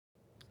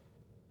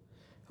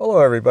Hello,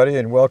 everybody,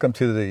 and welcome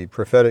to the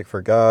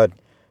Prophetic4God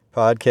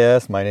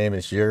podcast. My name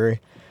is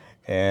Jerry,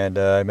 and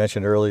I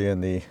mentioned earlier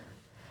in the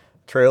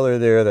trailer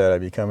there that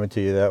I'd be coming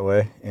to you that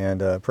way.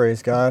 And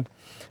praise God,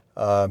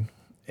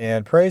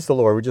 and praise the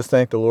Lord. We just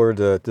thank the Lord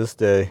this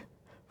day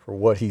for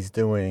what He's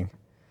doing,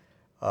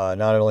 not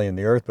only in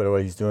the earth, but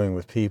what He's doing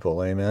with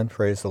people. Amen.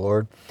 Praise the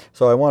Lord.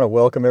 So I want to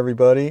welcome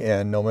everybody,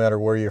 and no matter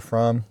where you're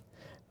from,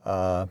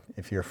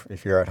 if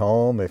you're at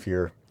home, if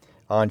you're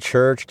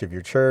unchurched, if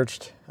you're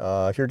churched,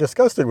 if you're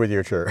disgusted with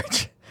your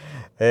church,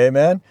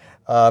 amen.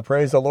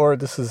 Praise the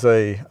Lord. This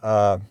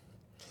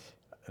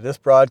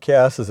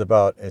broadcast is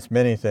about, it's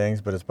many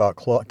things, but it's about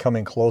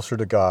coming closer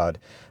to God,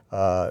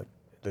 the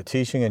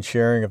teaching and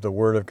sharing of the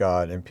Word of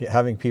God, and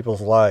having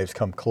people's lives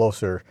come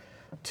closer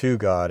to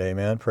God.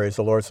 Amen. Praise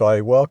the Lord. So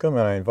I welcome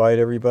and I invite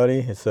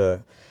everybody. It's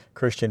a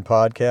Christian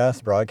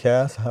broadcast,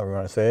 however you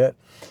want to say it.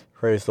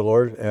 Praise the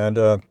Lord.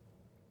 And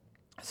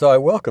so I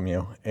welcome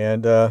you,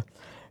 and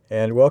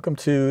welcome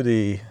to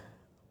the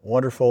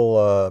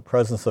wonderful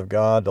presence of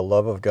God, the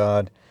love of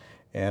God.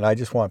 And I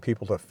just want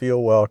people to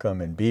feel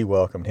welcome and be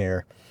welcomed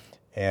here.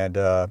 And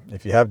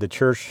if you have the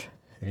church,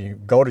 if you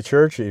go to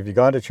church, if you've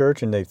gone to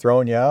church and they've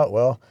thrown you out,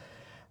 well,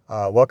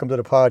 welcome to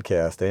the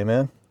podcast.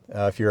 Amen.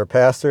 If you're a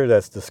pastor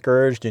that's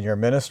discouraged in your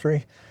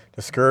ministry,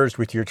 discouraged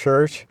with your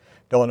church,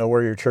 don't know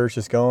where your church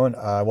is going,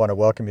 I want to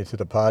welcome you to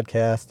the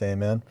podcast.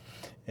 Amen.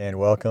 And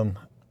welcome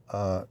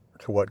to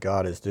what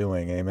God is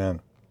doing.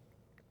 Amen.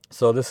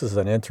 So this is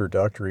an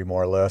introductory,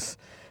 more or less,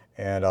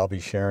 and I'll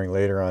be sharing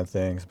later on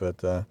things,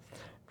 but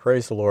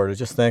praise the Lord. I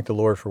just thank the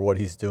Lord for what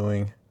He's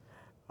doing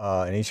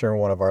in each and every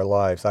one of our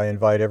lives. I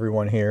invite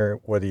everyone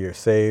here, whether you're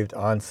saved,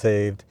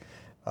 unsaved,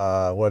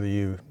 whether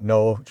you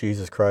know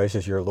Jesus Christ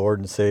as your Lord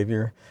and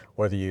Savior,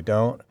 whether you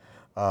don't.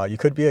 You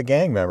could be a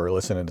gang member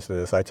listening to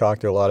this. I talk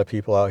to a lot of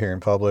people out here in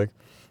public,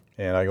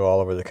 and I go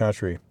all over the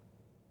country.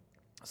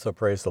 So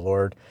praise the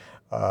Lord.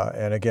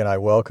 And again, I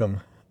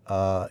welcome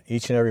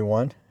each and every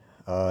one.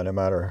 No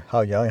matter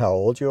how young, how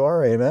old you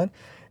are, amen.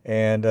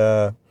 And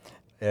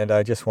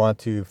I just want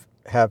to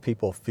have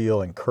people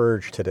feel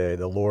encouraged today.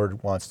 The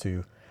Lord wants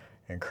to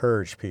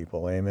encourage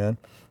people, amen.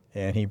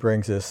 And He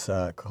brings us,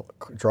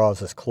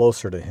 draws us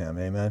closer to Him,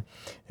 amen.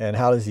 And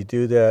how does He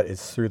do that?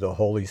 It's through the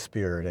Holy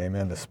Spirit,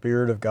 amen. The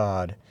Spirit of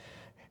God,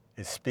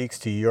 it speaks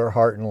to your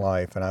heart and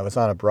life. And I was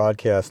on a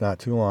broadcast not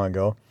too long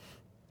ago,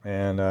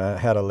 and I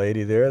had a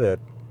lady there that,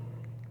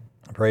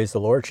 praise the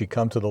Lord, she'd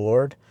come to the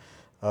Lord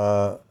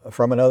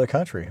from another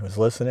country, was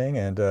listening,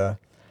 and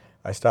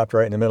I stopped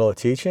right in the middle of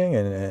teaching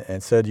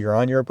and said, "You're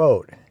on your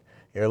boat,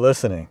 you're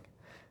listening,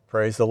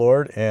 praise the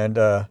Lord." And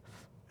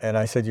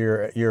I said,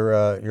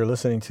 "You're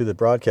listening to the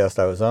broadcast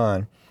I was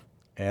on,"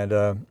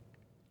 and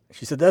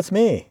she said, "That's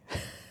me."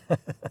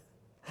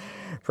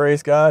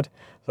 Praise God.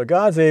 So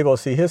God's able.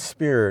 See, His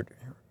Spirit.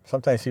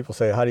 Sometimes people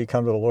say, "How do you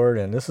come to the Lord?"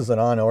 And this is an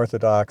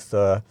unorthodox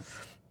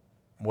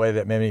way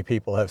that many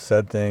people have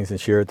said things and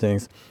shared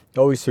things.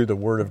 Always through the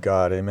Word of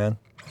God. Amen.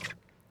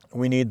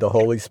 We need the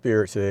Holy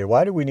Spirit today.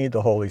 Why do we need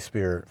the Holy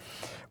Spirit?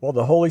 Well,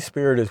 the Holy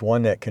Spirit is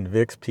one that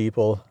convicts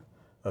people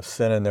of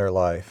sin in their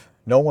life.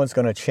 No one's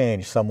going to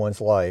change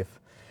someone's life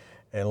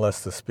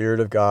unless the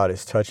Spirit of God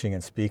is touching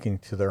and speaking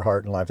to their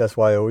heart and life. That's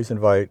why I always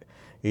invite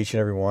each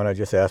and every one. I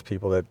just ask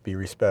people that be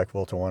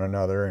respectful to one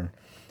another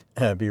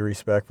and be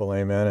respectful.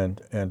 Amen.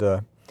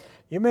 And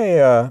you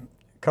may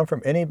come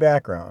from any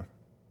background.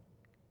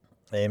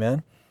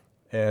 Amen.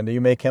 And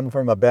you may come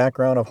from a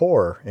background of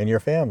horror in your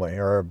family,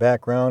 or a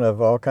background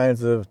of all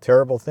kinds of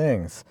terrible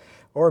things.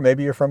 Or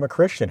maybe you're from a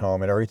Christian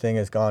home and everything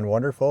has gone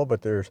wonderful,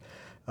 but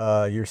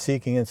you're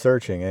seeking and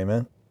searching.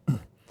 Amen.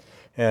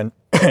 And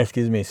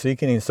excuse me,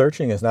 seeking and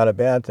searching is not a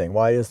bad thing.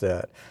 Why is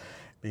that?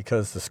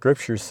 Because the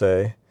scriptures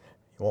say,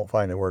 you won't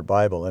find the word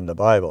Bible in the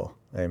Bible.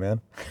 Amen.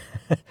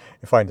 You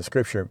find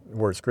the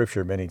word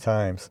scripture many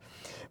times.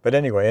 But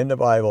anyway, in the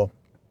Bible,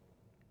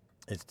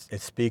 it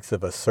speaks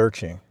of a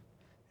searching.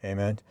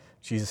 Amen.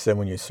 Jesus said,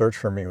 when you search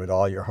for me with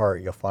all your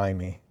heart, you'll find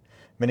me.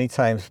 Many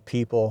times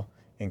people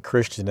in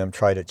Christendom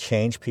try to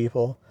change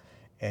people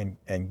and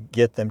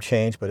get them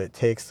changed, but it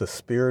takes the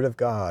Spirit of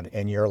God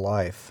in your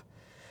life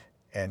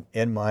and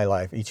in my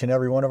life, each and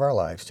every one of our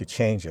lives, to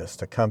change us,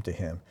 to come to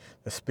Him.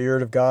 The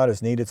Spirit of God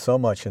is needed so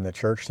much in the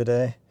church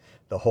today.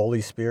 The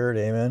Holy Spirit,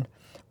 amen.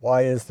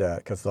 Why is that?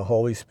 Because the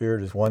Holy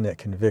Spirit is one that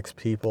convicts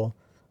people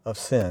of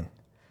sin.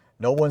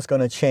 No one's going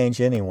to change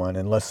anyone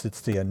unless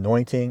it's the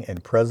anointing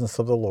and presence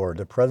of the Lord.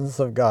 The presence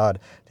of God,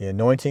 the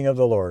anointing of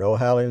the Lord, oh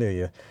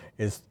hallelujah,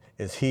 is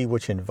He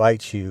which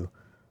invites you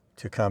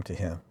to come to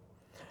Him.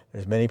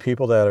 There's many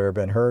people that have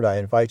been hurt. I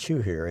invite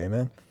you here,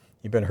 amen.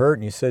 You've been hurt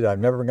and you said,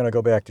 "I'm never going to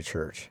go back to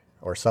church,"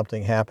 or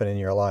something happened in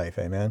your life,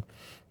 amen.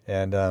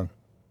 And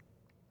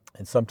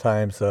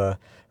sometimes right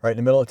in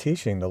the middle of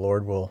teaching, the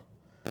Lord will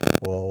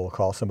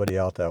call somebody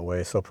out that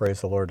way. So praise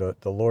the Lord.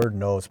 The Lord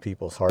knows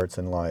people's hearts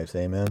and lives,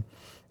 amen.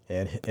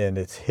 And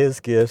it's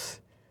His gifts,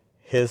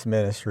 His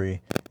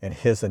ministry, and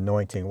His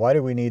anointing. Why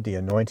do we need the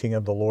anointing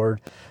of the Lord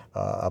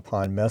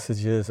upon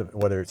messages,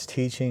 whether it's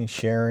teaching,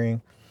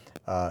 sharing,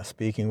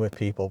 speaking with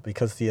people,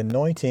 because the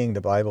anointing,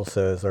 the Bible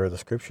says, or the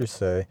scriptures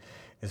say,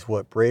 is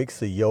what breaks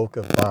the yoke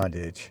of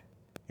bondage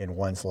in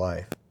one's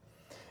life.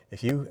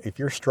 If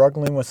you're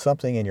struggling with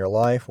something in your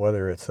life,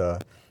 whether it's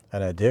an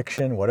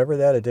addiction, whatever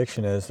that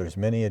addiction is, there's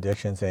many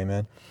addictions,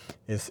 amen.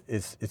 It's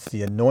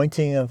the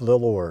anointing of the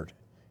Lord.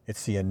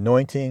 It's the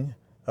anointing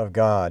of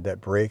God that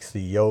breaks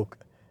the yoke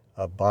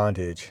of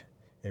bondage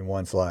in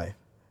one's life.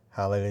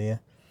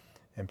 Hallelujah.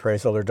 And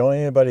praise the Lord. Don't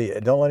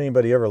let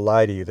anybody ever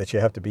lie to you that you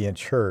have to be in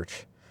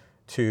church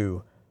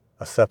to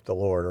accept the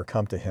Lord or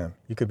come to Him.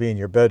 You could be in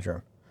your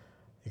bedroom.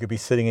 You could be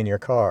sitting in your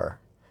car.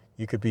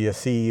 You could be a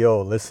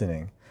CEO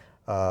listening.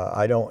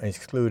 I don't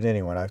exclude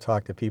anyone. I've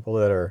talked to people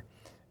that are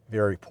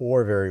very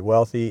poor, very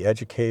wealthy,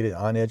 educated,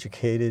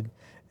 uneducated,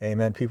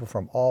 amen, people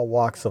from all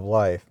walks of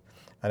life.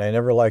 And I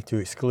never like to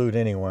exclude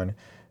anyone,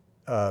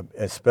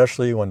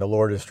 especially when the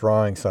Lord is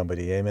drawing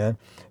somebody, amen.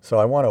 So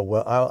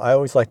I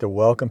always like to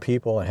welcome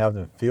people and have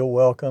them feel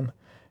welcome,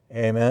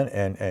 amen,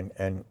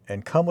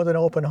 and come with an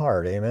open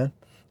heart, amen.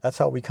 That's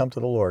how we come to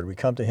the Lord. We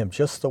come to Him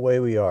just the way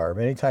we are.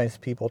 Many times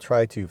people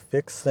try to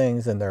fix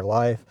things in their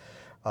life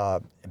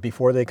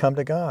before they come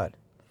to God.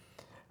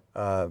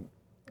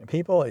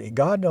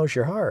 God knows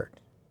your heart.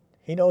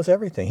 He knows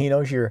everything. He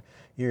knows your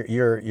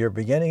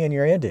beginning and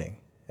your ending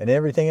and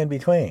everything in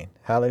between.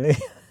 Hallelujah.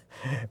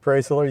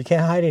 Praise the Lord. You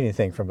can't hide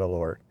anything from the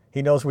Lord.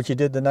 He knows what you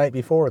did the night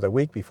before, the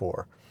week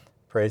before.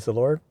 Praise the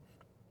Lord.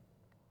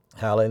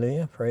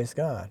 Hallelujah. Praise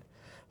God.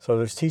 So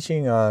there's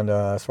teaching on,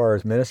 as far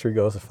as ministry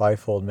goes, the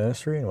fivefold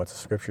ministry and what the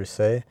scriptures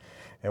say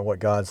and what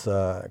God's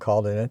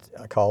called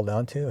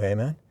on to.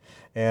 Amen.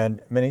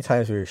 And many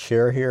times we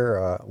share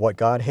here what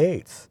God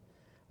hates.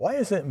 Why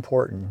is it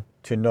important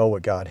to know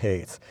what God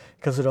hates?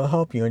 Because it'll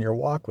help you in your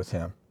walk with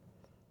Him.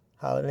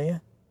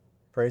 Hallelujah.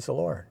 Praise the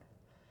Lord.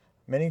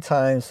 Many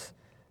times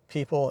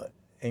people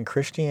in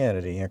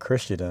Christianity and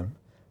Christendom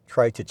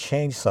try to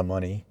change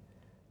somebody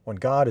when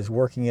God is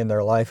working in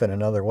their life in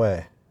another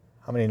way.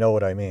 How many know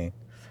what I mean?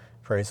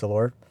 Praise the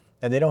Lord.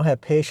 And they don't have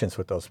patience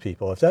with those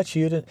people. If that's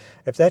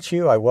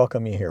you, I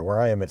welcome you here.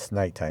 Where I am, it's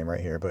nighttime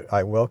right here, but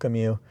I welcome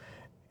you.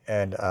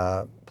 And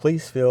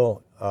please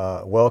feel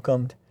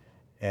welcomed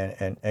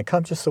and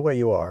come just the way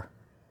you are.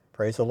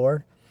 Praise the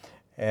Lord.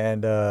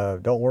 And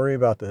don't worry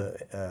about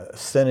the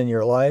sin in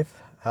your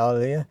life.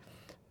 Hallelujah.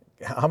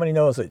 How many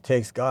knows it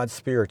takes God's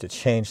Spirit to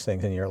change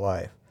things in your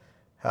life?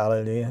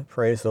 Hallelujah.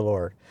 Praise the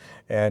Lord.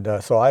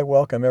 And so I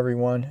welcome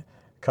everyone.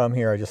 Come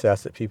here. I just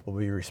ask that people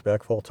be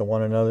respectful to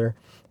one another.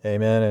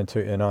 Amen.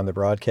 And on the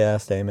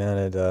broadcast. Amen.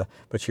 And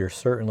but you're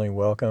certainly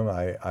welcome.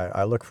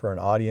 I look for an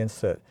audience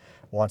that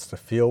wants to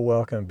feel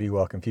welcome, be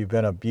welcome. If you've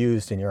been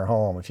abused in your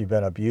home, if you've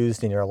been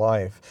abused in your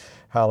life,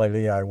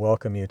 hallelujah, I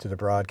welcome you to the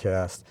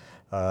broadcast,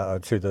 to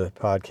the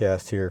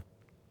podcast here.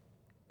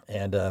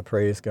 And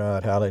praise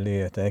God,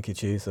 hallelujah, thank you,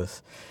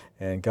 Jesus.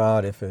 And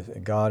God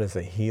is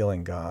a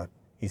healing God.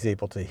 He's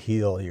able to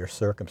heal your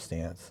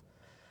circumstance.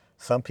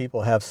 Some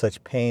people have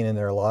such pain in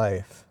their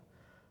life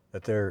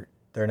that they're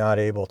not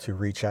able to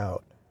reach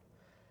out.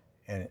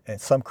 And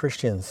some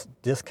Christians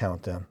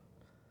discount them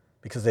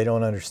because they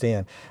don't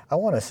understand. I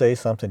want to say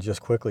something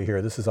just quickly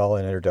here. This is all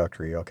an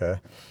introductory, okay?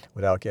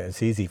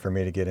 It's easy for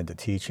me to get into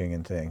teaching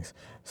and things.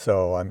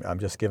 So I'm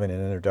just giving an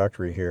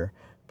introductory here.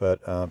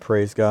 But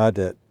praise God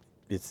that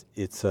it's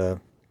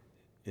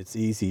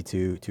easy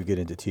to get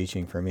into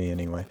teaching for me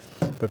anyway.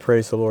 But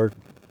praise the Lord.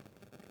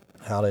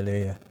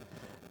 Hallelujah.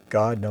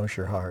 God knows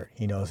your heart.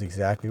 He knows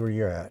exactly where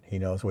you're at. He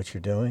knows what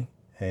you're doing.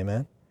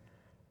 Amen.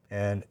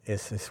 And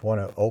it's just one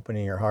of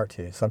opening your heart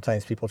to.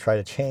 Sometimes people try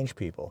to change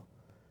people.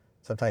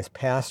 Sometimes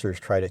pastors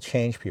try to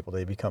change people.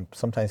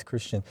 Sometimes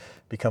Christians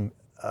become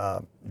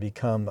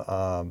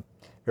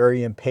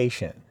very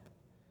impatient.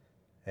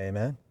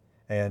 Amen.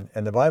 And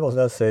the Bible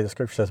does say, the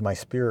scripture says, my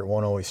spirit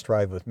won't always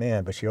strive with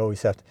man, but you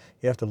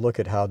have to look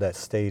at how that's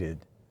stated.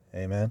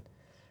 Amen.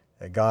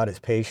 That God is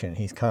patient.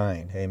 He's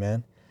kind.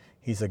 Amen.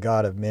 He's a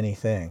God of many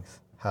things.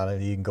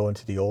 Hallelujah. You can go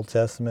into the Old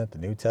Testament, the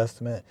New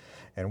Testament.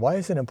 And why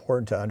is it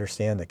important to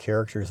understand the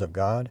characters of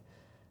God?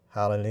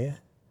 Hallelujah.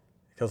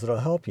 Because it'll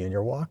help you in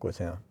your walk with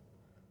Him.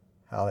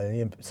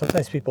 Hallelujah.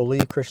 Sometimes people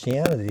leave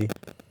Christianity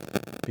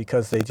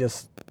because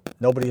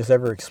nobody has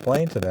ever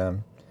explained to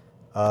them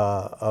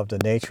of the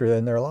nature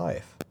in their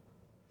life.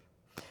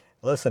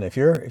 Listen, if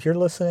you're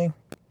listening,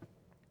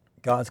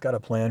 God's got a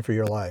plan for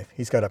your life.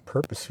 He's got a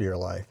purpose for your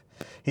life.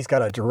 He's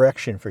got a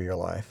direction for your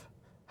life.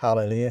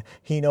 Hallelujah.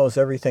 He knows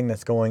everything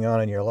that's going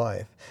on in your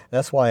life.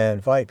 That's why I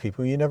invite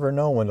people. You never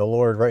know when the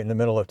Lord, right in the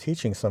middle of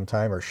teaching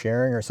sometime or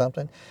sharing or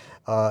something,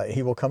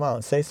 He will come out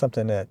and say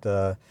something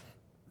that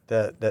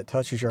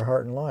touches your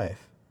heart and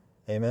life.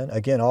 Amen.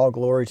 Again, all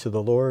glory to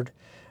the Lord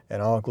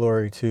and all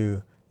glory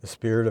to the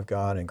Spirit of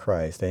God in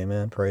Christ.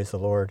 Amen. Praise the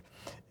Lord.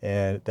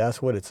 And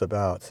that's what it's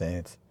about,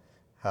 saints.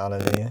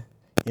 Hallelujah.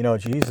 You know,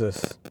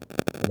 Jesus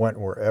went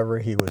wherever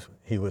he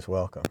was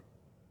welcome.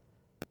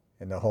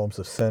 In the homes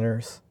of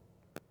sinners.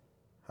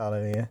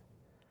 Hallelujah.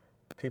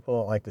 People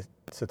don't like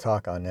to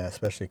talk on that,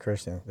 especially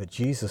Christians, that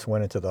Jesus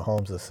went into the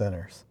homes of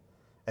sinners.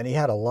 And He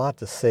had a lot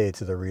to say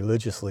to the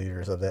religious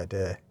leaders of that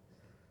day.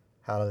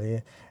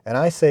 Hallelujah. And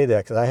I say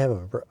that because I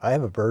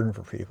have a burden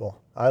for people.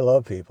 I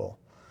love people.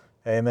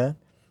 Amen.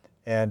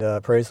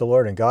 And praise the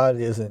Lord. And God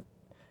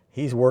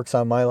He works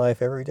on my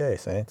life every day,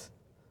 saints.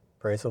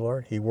 Praise the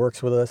Lord. He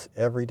works with us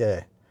every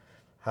day.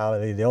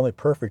 Hallelujah. The only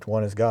perfect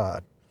one is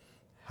God.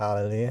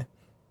 Hallelujah.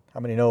 How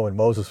many know when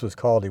Moses was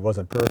called, he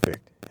wasn't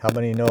perfect? How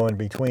many know in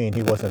between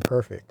he wasn't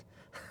perfect?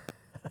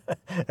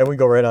 And we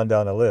go right on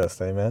down the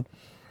list. Amen.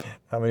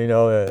 How many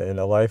know in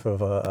the life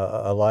of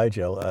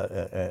Elijah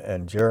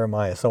and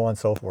Jeremiah, so on and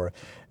so forth,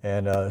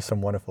 and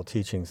some wonderful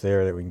teachings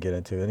there that we can get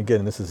into. And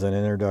again, this is an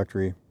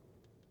introductory,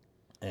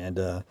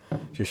 and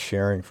just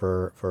sharing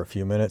for a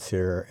few minutes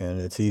here, and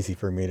it's easy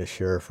for me to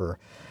share for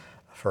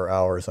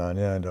hours on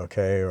end,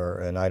 okay?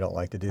 And I don't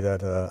like to do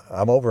that.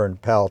 I'm over in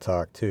Pal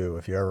Talk too.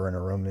 If you're ever in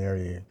a room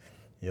there,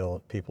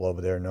 people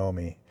over there know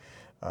me,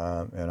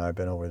 and I've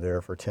been over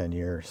there for 10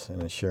 years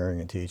and sharing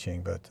and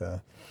teaching.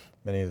 But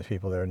many of the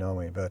people there know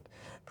me. But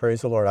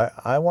praise the Lord.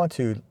 I want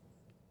to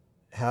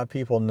have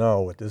people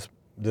know what this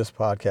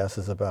podcast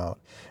is about.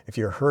 If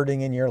you're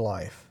hurting in your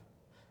life,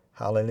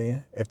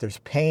 hallelujah. If there's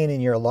pain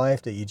in your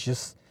life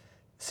that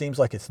seems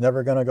like it's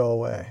never going to go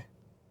away,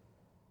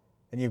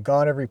 and you've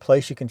gone every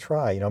place you can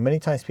try. Many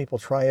times people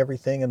try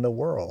everything in the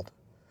world,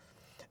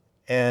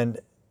 and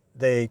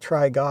they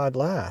try God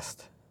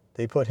last.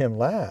 They put him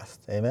last.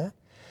 Amen.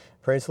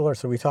 Praise the Lord.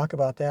 So we talk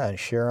about that and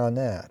share on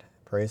that.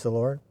 Praise the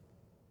Lord.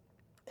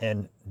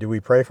 And do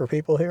we pray for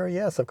people here?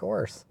 Yes, of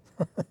course.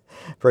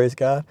 Praise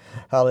God.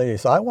 Hallelujah.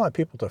 So I want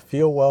people to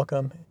feel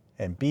welcome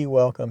and be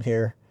welcome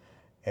here.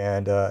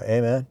 And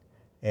amen.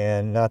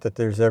 And not that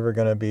there's ever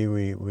going to be,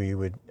 we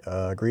would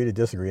agree to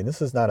disagree. And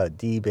this is not a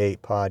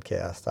debate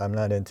podcast. I'm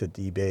not into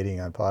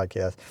debating on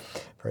podcasts.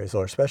 Praise the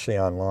Lord, especially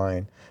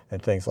online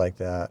and things like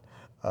that.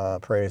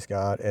 Praise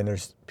God. And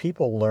there's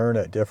people learn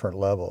at different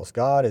levels.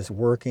 God is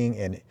working,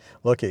 and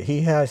look,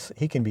 he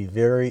can be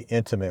very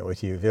intimate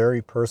with you,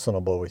 very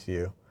personable with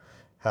you.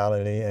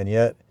 Hallelujah. And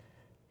yet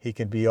he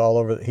can be all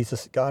over.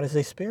 God is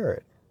a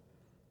spirit.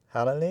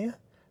 Hallelujah.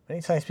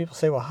 Many times people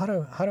say, well, how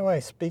do I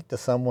speak to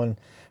someone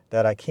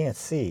that I can't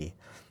see?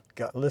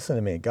 God, listen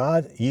to me.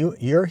 God,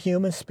 your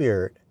human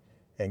spirit,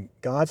 and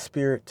God's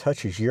spirit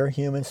touches your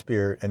human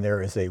spirit, and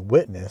there is a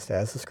witness,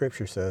 as the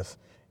scripture says,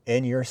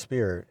 in your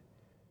spirit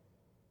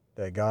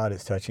that God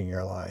is touching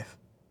your life.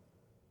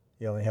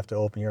 You only have to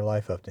open your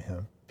life up to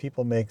him.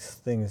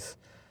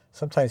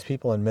 Sometimes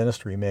people in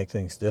ministry make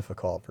things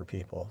difficult for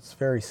people. It's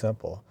very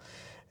simple.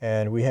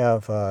 And we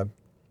have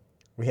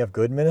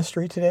good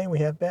ministry today, and we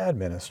have bad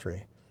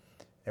ministry.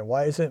 And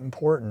why is it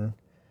important?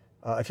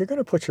 If you're going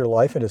to put your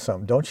life into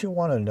something, don't you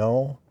want to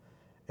know?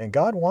 And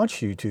God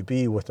wants you to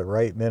be with the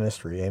right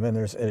ministry. Amen.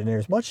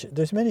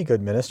 There's many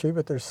good ministry,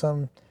 but there's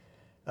some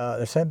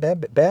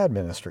bad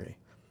ministry.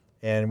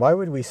 And why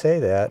would we say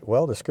that?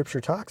 Well, the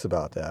scripture talks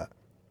about that.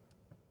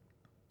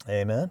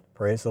 Amen.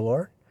 Praise the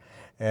Lord.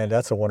 And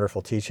that's a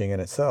wonderful teaching in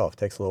itself. It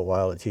takes a little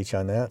while to teach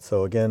on that.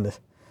 So again,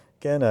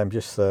 I'm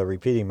just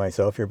repeating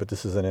myself here, but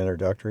this is an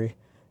introductory.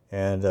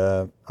 And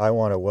I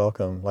want to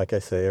welcome, like I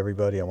say,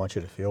 everybody. I want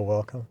you to feel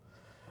welcome.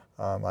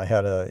 I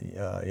had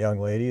a young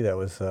lady that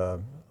was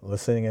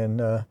listening in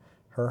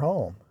her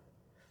home.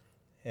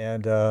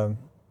 And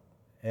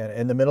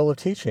in the middle of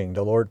teaching,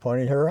 the Lord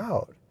pointed her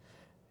out.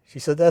 She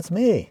said, "That's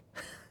me."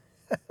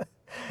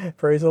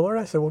 Praise the Lord.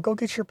 I said, "Well, go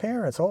get your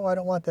parents." "Oh, I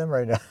don't want them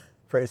right now."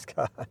 Praise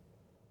God.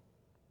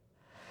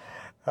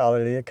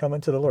 Hallelujah.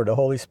 Coming to the Lord. The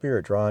Holy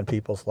Spirit drawing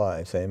people's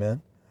lives.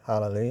 Amen.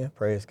 Hallelujah.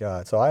 Praise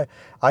God. So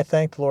I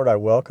thank the Lord. I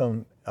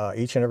welcome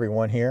each and every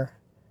one here.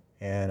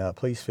 And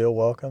please feel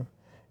welcome.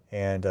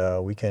 And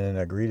we can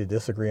agree to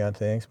disagree on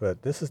things.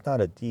 But this is not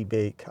a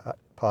debate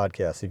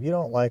podcast. If you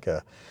don't like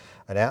an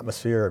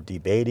atmosphere of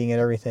debating and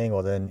everything,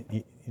 well, then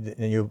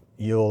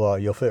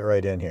you'll fit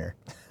right in here.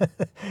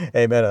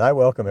 Amen. And I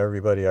welcome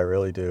everybody. I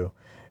really do.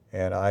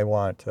 And I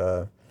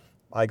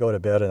go to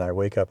bed and I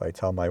wake up. I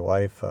tell my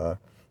wife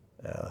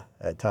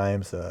at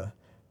times,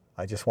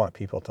 I just want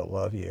people to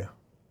love you.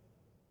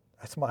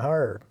 That's my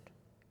heart.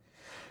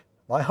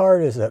 My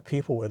heart is that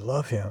people would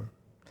love him.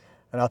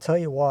 And I'll tell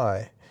you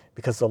why.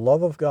 Because the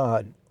love of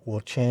God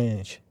will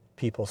change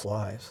people's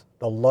lives.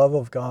 The love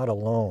of God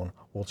alone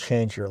will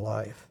change your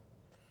life.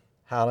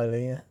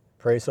 Hallelujah.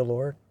 Praise the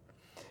Lord.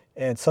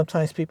 And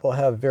sometimes people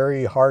have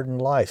very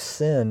hardened lives.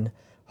 Sin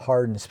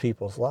hardens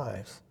people's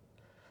lives.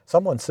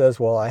 Someone says,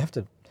 well, I have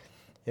to,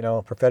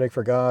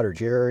 Prophetic4God or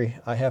Jerry,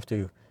 I have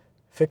to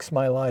fix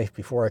my life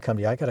before I come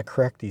to you. I got to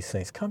correct these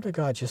things. Come to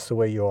God just the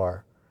way you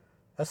are.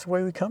 That's the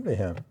way we come to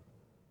him.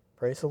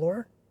 Praise the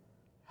Lord.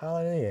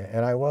 Hallelujah.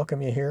 And I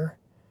welcome you here.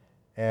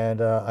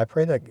 And I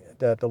pray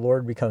that the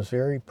Lord becomes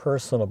very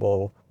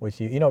personable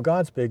with you.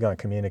 God's big on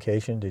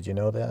communication. Did you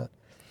know that?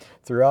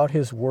 Throughout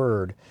his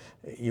word,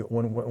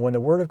 when the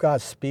word of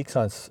God speaks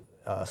on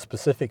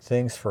specific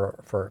things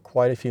for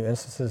quite a few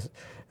instances,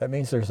 that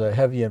means there's a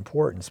heavy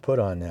importance put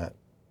on that.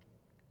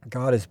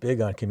 God is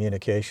big on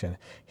communication.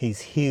 He's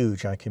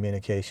huge on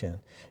communication.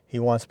 He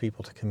wants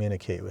people to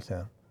communicate with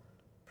him.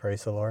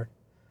 Praise the Lord.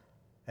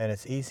 And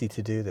it's easy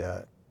to do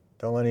that.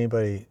 Don't let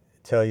anybody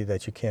tell you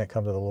that you can't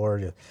come to the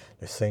Lord.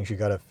 There's things you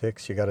got to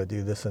fix. You got to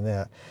do this and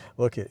that.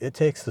 Look, it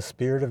takes the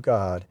Spirit of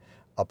God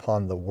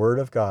upon the Word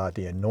of God,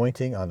 the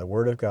anointing on the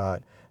Word of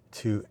God,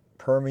 to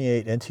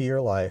permeate into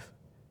your life.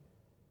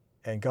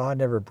 And God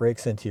never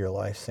breaks into your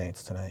life,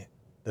 saints, tonight.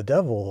 The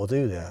devil will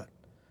do that.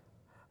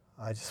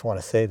 I just want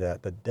to say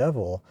that. The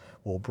devil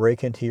will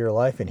break into your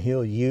life and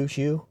he'll use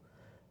you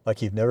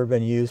like you've never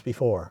been used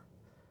before.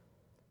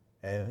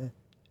 And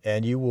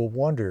you will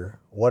wonder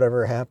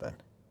whatever happened.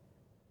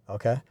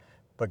 Okay?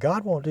 But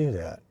God won't do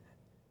that.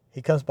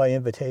 He comes by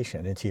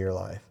invitation into your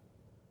life.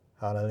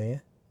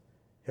 Hallelujah.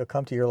 He'll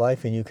come to your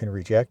life and you can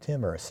reject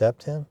him or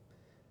accept him.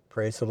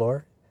 Praise the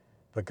Lord.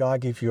 But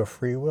God gives you a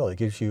free will. He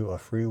gives you a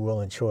free will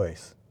and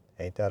choice.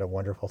 Ain't that a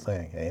wonderful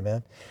thing?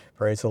 Amen?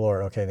 Praise the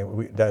Lord. Okay,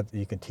 that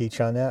you can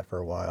teach on that for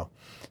a while,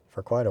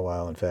 for quite a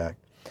while, in fact.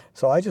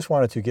 So I just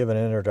wanted to give an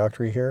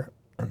introductory here.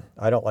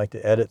 I don't like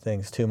to edit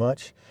things too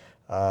much.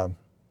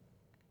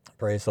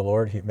 Praise the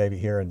Lord, maybe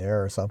here and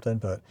there or something.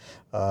 But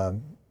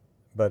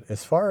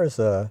as far as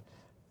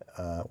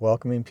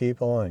welcoming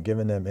people and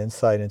giving them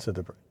insight into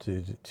the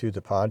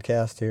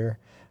podcast here,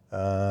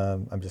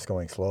 I'm just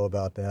going slow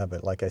about that.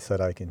 But like I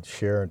said, I can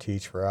share and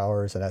teach for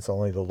hours, and that's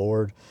only the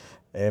Lord.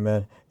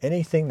 Amen.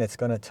 Anything that's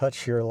going to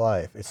touch your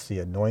life, it's the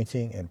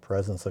anointing and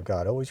presence of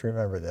God. Always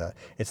remember that.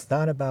 It's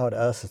not about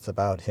us, it's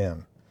about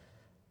him.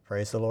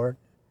 Praise the Lord.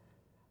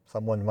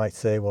 Someone might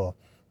say, well,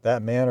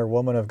 that man or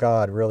woman of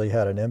God really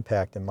had an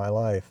impact in my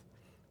life.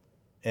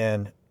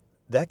 And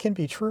that can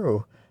be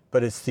true,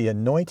 but it's the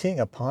anointing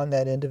upon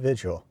that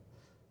individual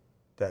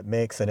that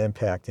makes an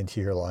impact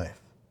into your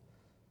life.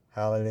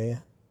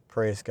 Hallelujah.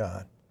 Praise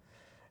God.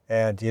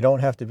 And you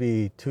don't have to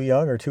be too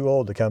young or too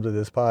old to come to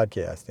this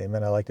podcast.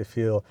 Amen. I like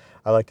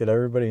that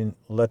everybody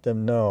let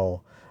them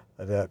know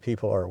that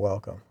people are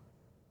welcome.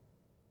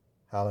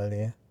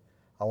 Hallelujah.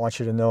 I want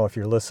you to know if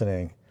you're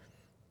listening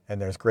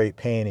and there's great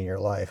pain in your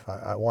life,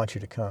 I want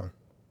you to come.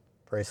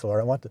 Praise the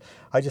Lord.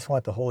 I just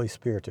want the Holy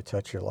Spirit to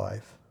touch your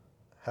life.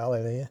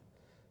 Hallelujah.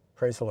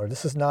 Praise the Lord.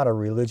 This is not a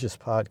religious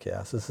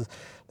podcast.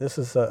 This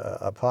is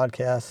a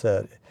podcast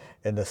that,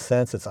 in the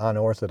sense, it's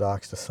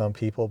unorthodox to some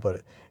people,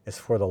 but it's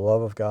for the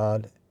love of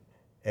God,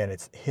 and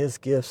it's his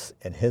gifts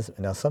and his.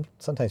 Now,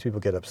 sometimes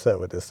people get upset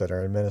with this that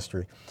are in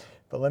ministry,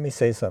 but let me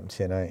say something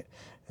tonight.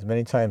 As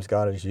many times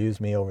God has used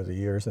me over the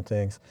years and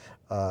things,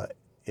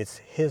 it's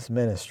his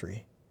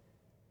ministry.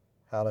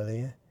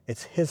 Hallelujah.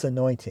 It's his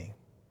anointing.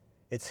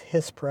 It's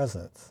his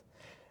presence.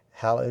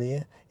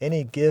 Hallelujah.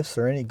 Any gifts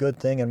or any good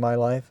thing in my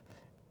life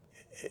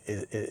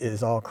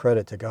is all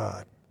credit to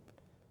God.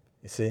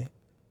 You see?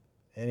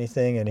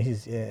 Anything,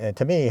 and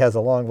to me, he has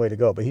a long way to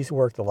go, but he's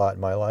worked a lot in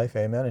my life,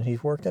 amen, and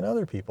he's worked in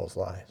other people's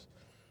lives.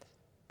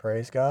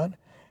 Praise God.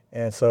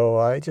 And so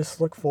I just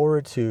look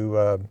forward to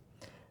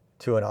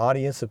an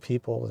audience of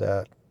people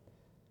that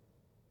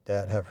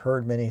have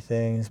heard many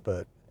things,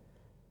 but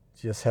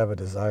just have a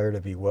desire to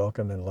be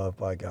welcomed and loved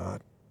by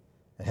God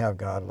and have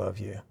God love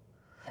you.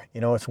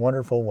 You know, it's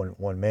wonderful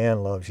when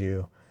man loves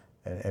you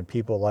and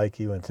people like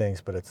you and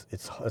things, but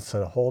it's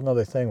a whole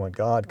other thing when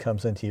God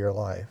comes into your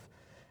life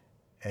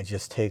and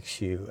just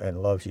takes you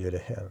and loves you to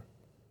him.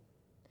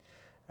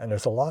 And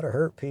there's a lot of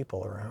hurt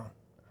people around.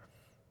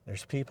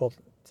 There's people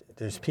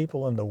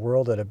in the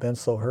world that have been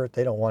so hurt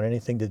they don't want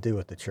anything to do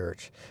with the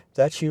church. If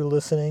that's you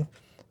listening,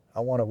 I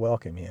want to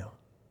welcome you.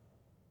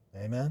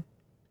 Amen?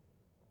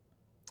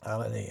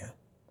 Hallelujah.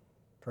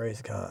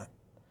 Praise God.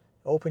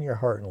 Open your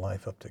heart and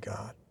life up to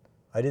God.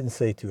 I didn't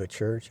say to a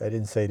church. I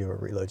didn't say to a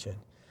religion.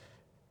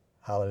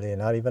 Hallelujah.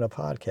 Not even a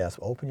podcast.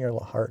 Open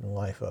your heart and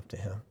life up to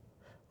him,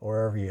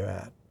 wherever you're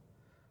at.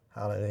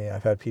 Hallelujah.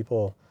 I've had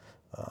people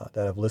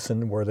that have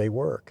listened where they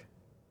work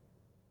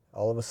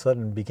all of a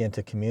sudden begin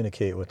to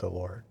communicate with the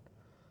Lord.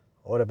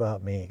 What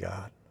about me,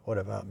 God? What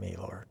about me,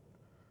 Lord?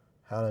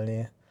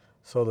 Hallelujah.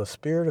 So the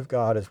Spirit of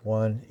God is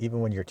one.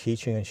 Even when you're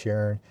teaching and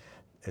sharing,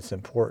 it's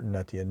important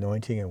that the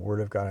anointing and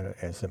Word of God, and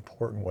it's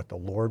important what the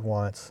Lord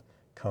wants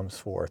comes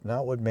forth.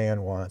 Not what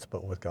man wants,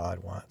 but what God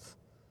wants.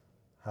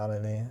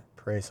 Hallelujah.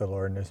 Praise the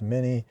Lord. And there's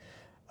many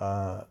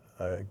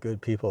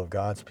good people of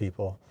God's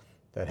people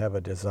that have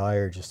a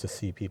desire just to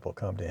see people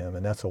come to him,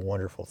 and that's a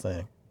wonderful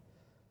thing.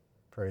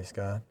 Praise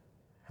God.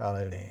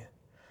 Hallelujah.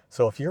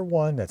 So if you're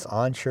one that's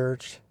on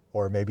church,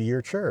 or maybe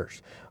you're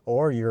church,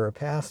 or you're a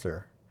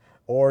pastor,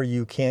 or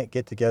you can't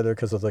get together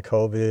because of the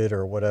COVID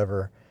or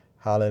whatever,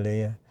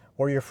 hallelujah,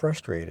 or you're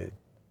frustrated,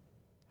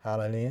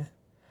 hallelujah,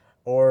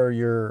 or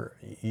you're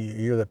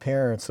the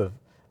parents of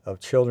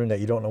children that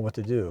you don't know what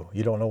to do.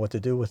 You don't know what to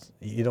do with,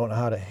 you don't know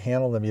how to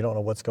handle them. You don't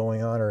know what's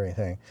going on or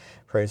anything.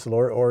 Praise the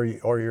Lord.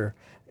 Or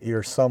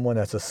you're someone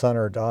that's a son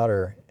or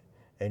daughter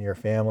in your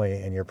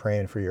family and you're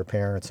praying for your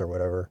parents or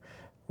whatever.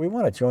 We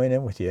want to join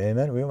in with you.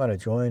 Amen. We want to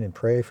join and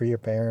pray for your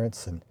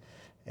parents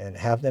and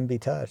have them be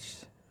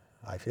touched.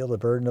 I feel the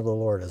burden of the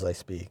Lord as I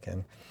speak,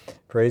 and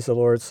praise the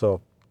Lord.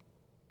 So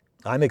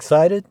I'm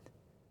excited.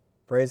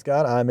 Praise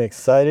God. I'm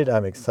excited.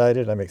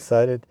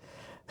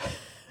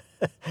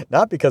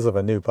 Not because of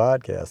a new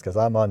podcast, because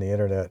I'm on the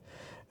internet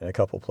in a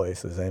couple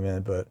places,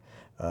 amen. But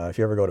if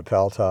you ever go to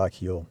Pal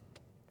Talk, you'll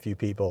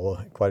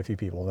quite a few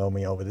people know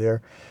me over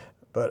there.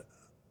 But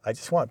I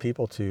just want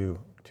people to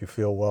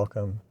feel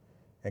welcome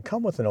and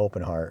come with an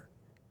open heart.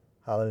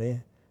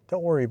 Hallelujah.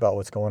 Don't worry about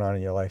what's going on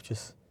in your life.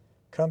 Just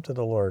come to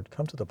the Lord.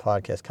 Come to the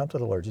podcast. Come to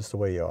the Lord just the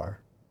way you are.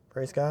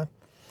 Praise God.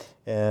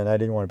 And I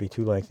didn't want to be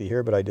too lengthy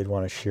here, but I did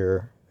want to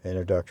share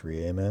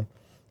introductory. Amen.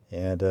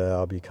 And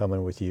I'll be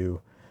coming with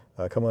you,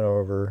 coming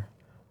over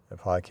the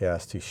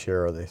podcast to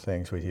share other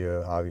things with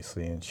you,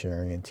 obviously, and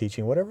sharing and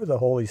teaching, whatever the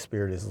Holy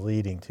Spirit is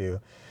leading to.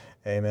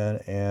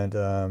 Amen. And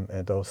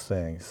those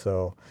things.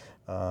 So,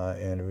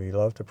 and we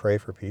love to pray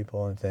for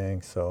people and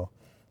things. So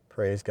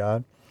praise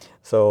God.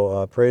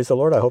 So praise the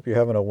Lord. I hope you're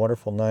having a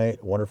wonderful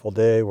night, wonderful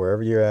day,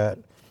 wherever you're at.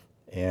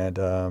 And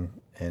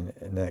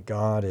that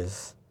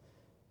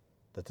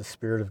that the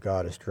Spirit of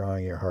God is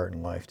drawing your heart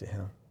and life to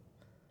Him.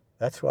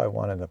 That's who I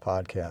want in the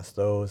podcast,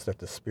 those that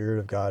the Spirit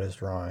of God is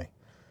drawing.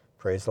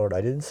 Praise the Lord.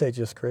 I didn't say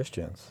just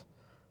Christians.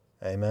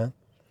 Amen.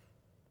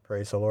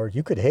 Praise the Lord.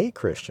 You could hate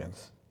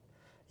Christians.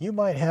 You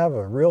might have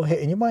a real hate,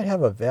 and you might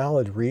have a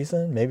valid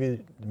reason.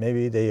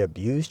 Maybe they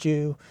abused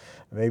you.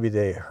 Maybe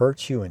they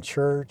hurt you in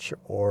church,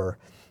 or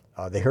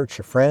they hurt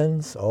your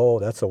friends. Oh,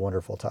 that's a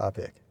wonderful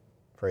topic.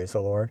 Praise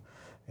the Lord.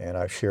 And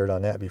I've shared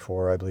on that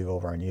before, I believe,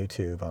 over on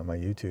YouTube, on my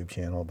YouTube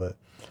channel. But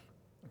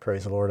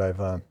praise the Lord,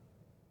 I've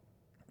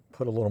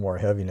put a little more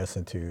heaviness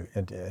into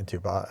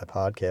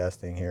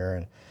podcasting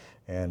here,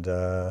 and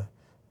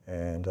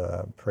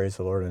praise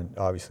the Lord. And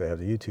obviously, I have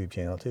the YouTube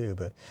channel too.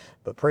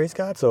 But praise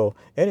God. So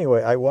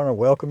anyway, I want to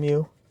welcome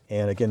you.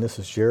 And again, this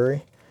is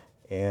Jerry.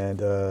 And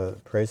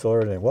praise the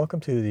Lord, and welcome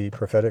to the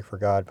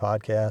Prophetic4God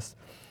podcast.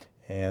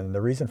 And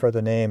the reason for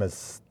the name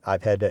is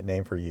I've had that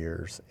name for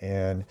years,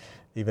 and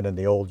even in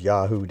the old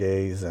Yahoo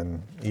days,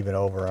 and even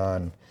over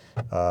on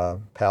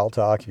Pal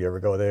Talk, if you ever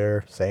go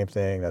there, same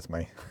thing. That's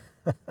my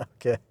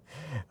okay.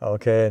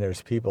 And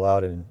there's people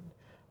out in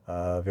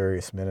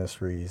various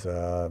ministries.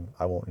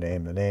 I won't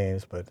name the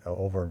names, but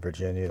over in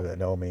Virginia that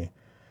know me.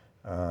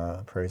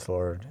 Praise the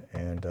Lord,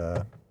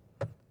 and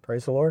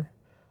praise the Lord.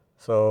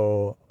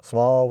 So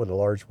small with a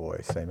large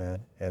voice, amen.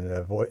 And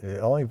the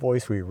only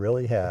voice we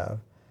really have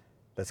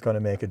that's going to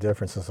make a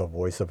difference is the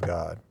voice of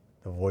God,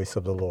 the voice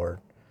of the Lord.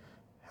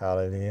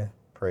 Hallelujah.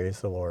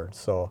 Praise the Lord.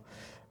 So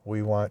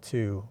we want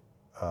to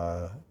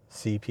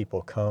see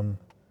people come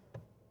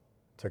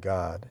to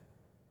God.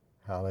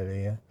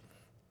 Hallelujah.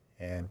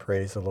 And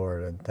praise the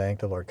Lord and thank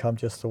the Lord. Come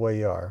just the way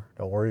you are.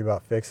 Don't worry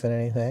about fixing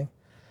anything.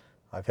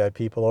 I've had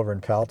people over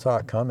in Pal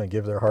Talk come and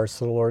give their hearts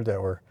to the Lord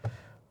that were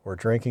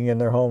drinking in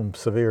their home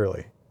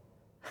severely.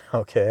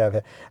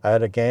 Okay, I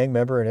had a gang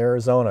member in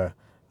Arizona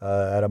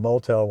at a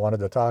motel wanted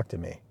to talk to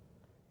me.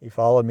 He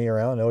followed me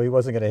around. No, he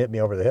wasn't going to hit me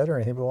over the head or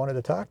anything, but wanted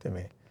to talk to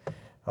me.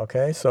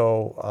 Okay,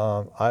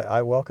 so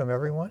I welcome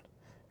everyone.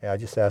 And I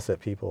just ask that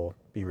people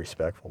be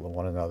respectful to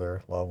one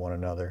another, love one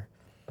another,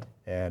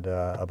 and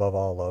above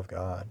all, love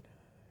God.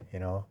 You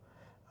know,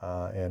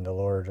 and the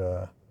Lord,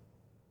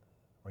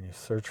 when you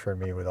search for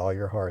me with all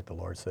your heart, the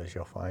Lord says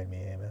you'll find me.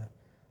 Amen.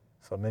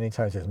 So many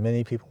times there's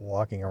many people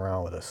walking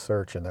around with a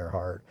search in their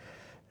heart.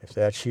 If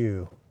that's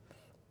you,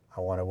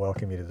 I want to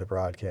welcome you to the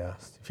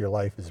broadcast. If your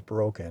life is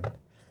broken,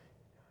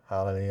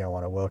 hallelujah, I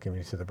want to welcome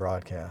you to the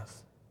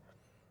broadcast.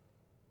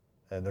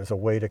 And there's a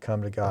way to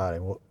come to God.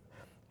 And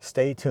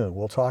stay tuned.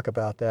 We'll talk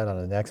about that on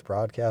the next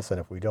broadcast. And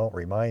if we don't,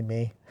 remind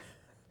me.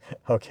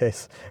 Okay,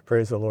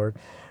 praise the Lord.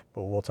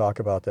 But we'll talk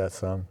about that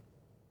some.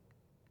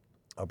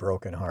 A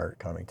broken heart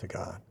coming to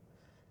God.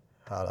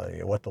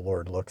 Hallelujah. What the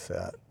Lord looks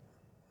at.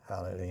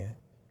 Hallelujah.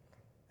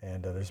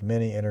 And there's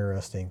many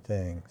interesting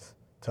things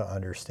to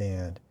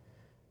understand.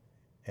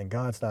 And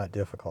God's not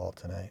difficult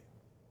tonight.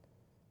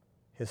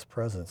 His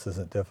presence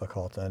isn't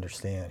difficult to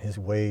understand. His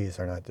ways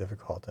are not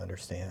difficult to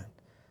understand.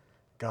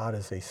 God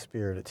is a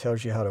spirit. It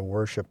tells you how to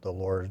worship the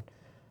Lord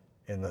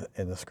in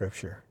the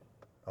scripture.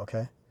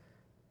 Okay?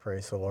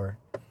 Praise the Lord.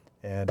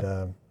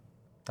 And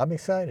I'm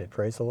excited,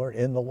 praise the Lord,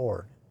 in the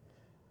Lord.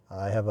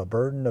 I have a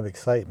burden of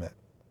excitement,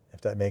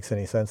 if that makes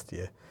any sense to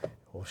you.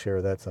 We'll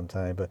share that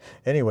sometime. But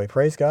anyway,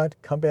 praise God.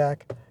 Come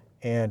back.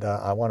 And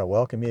I want to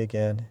welcome you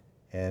again.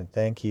 And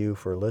thank you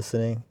for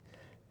listening.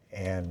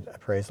 And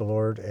praise the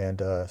Lord.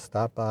 And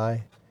stop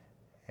by.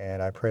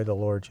 And I pray the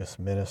Lord just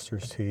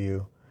ministers to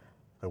you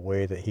the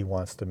way that He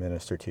wants to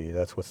minister to you.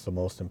 That's what's the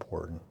most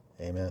important.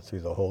 Amen.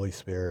 Through the Holy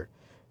Spirit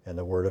and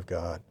the Word of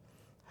God.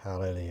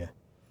 Hallelujah.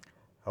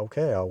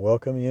 Okay, I'll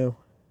welcome you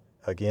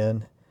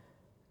again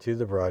to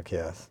the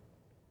broadcast.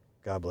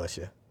 God bless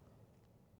you.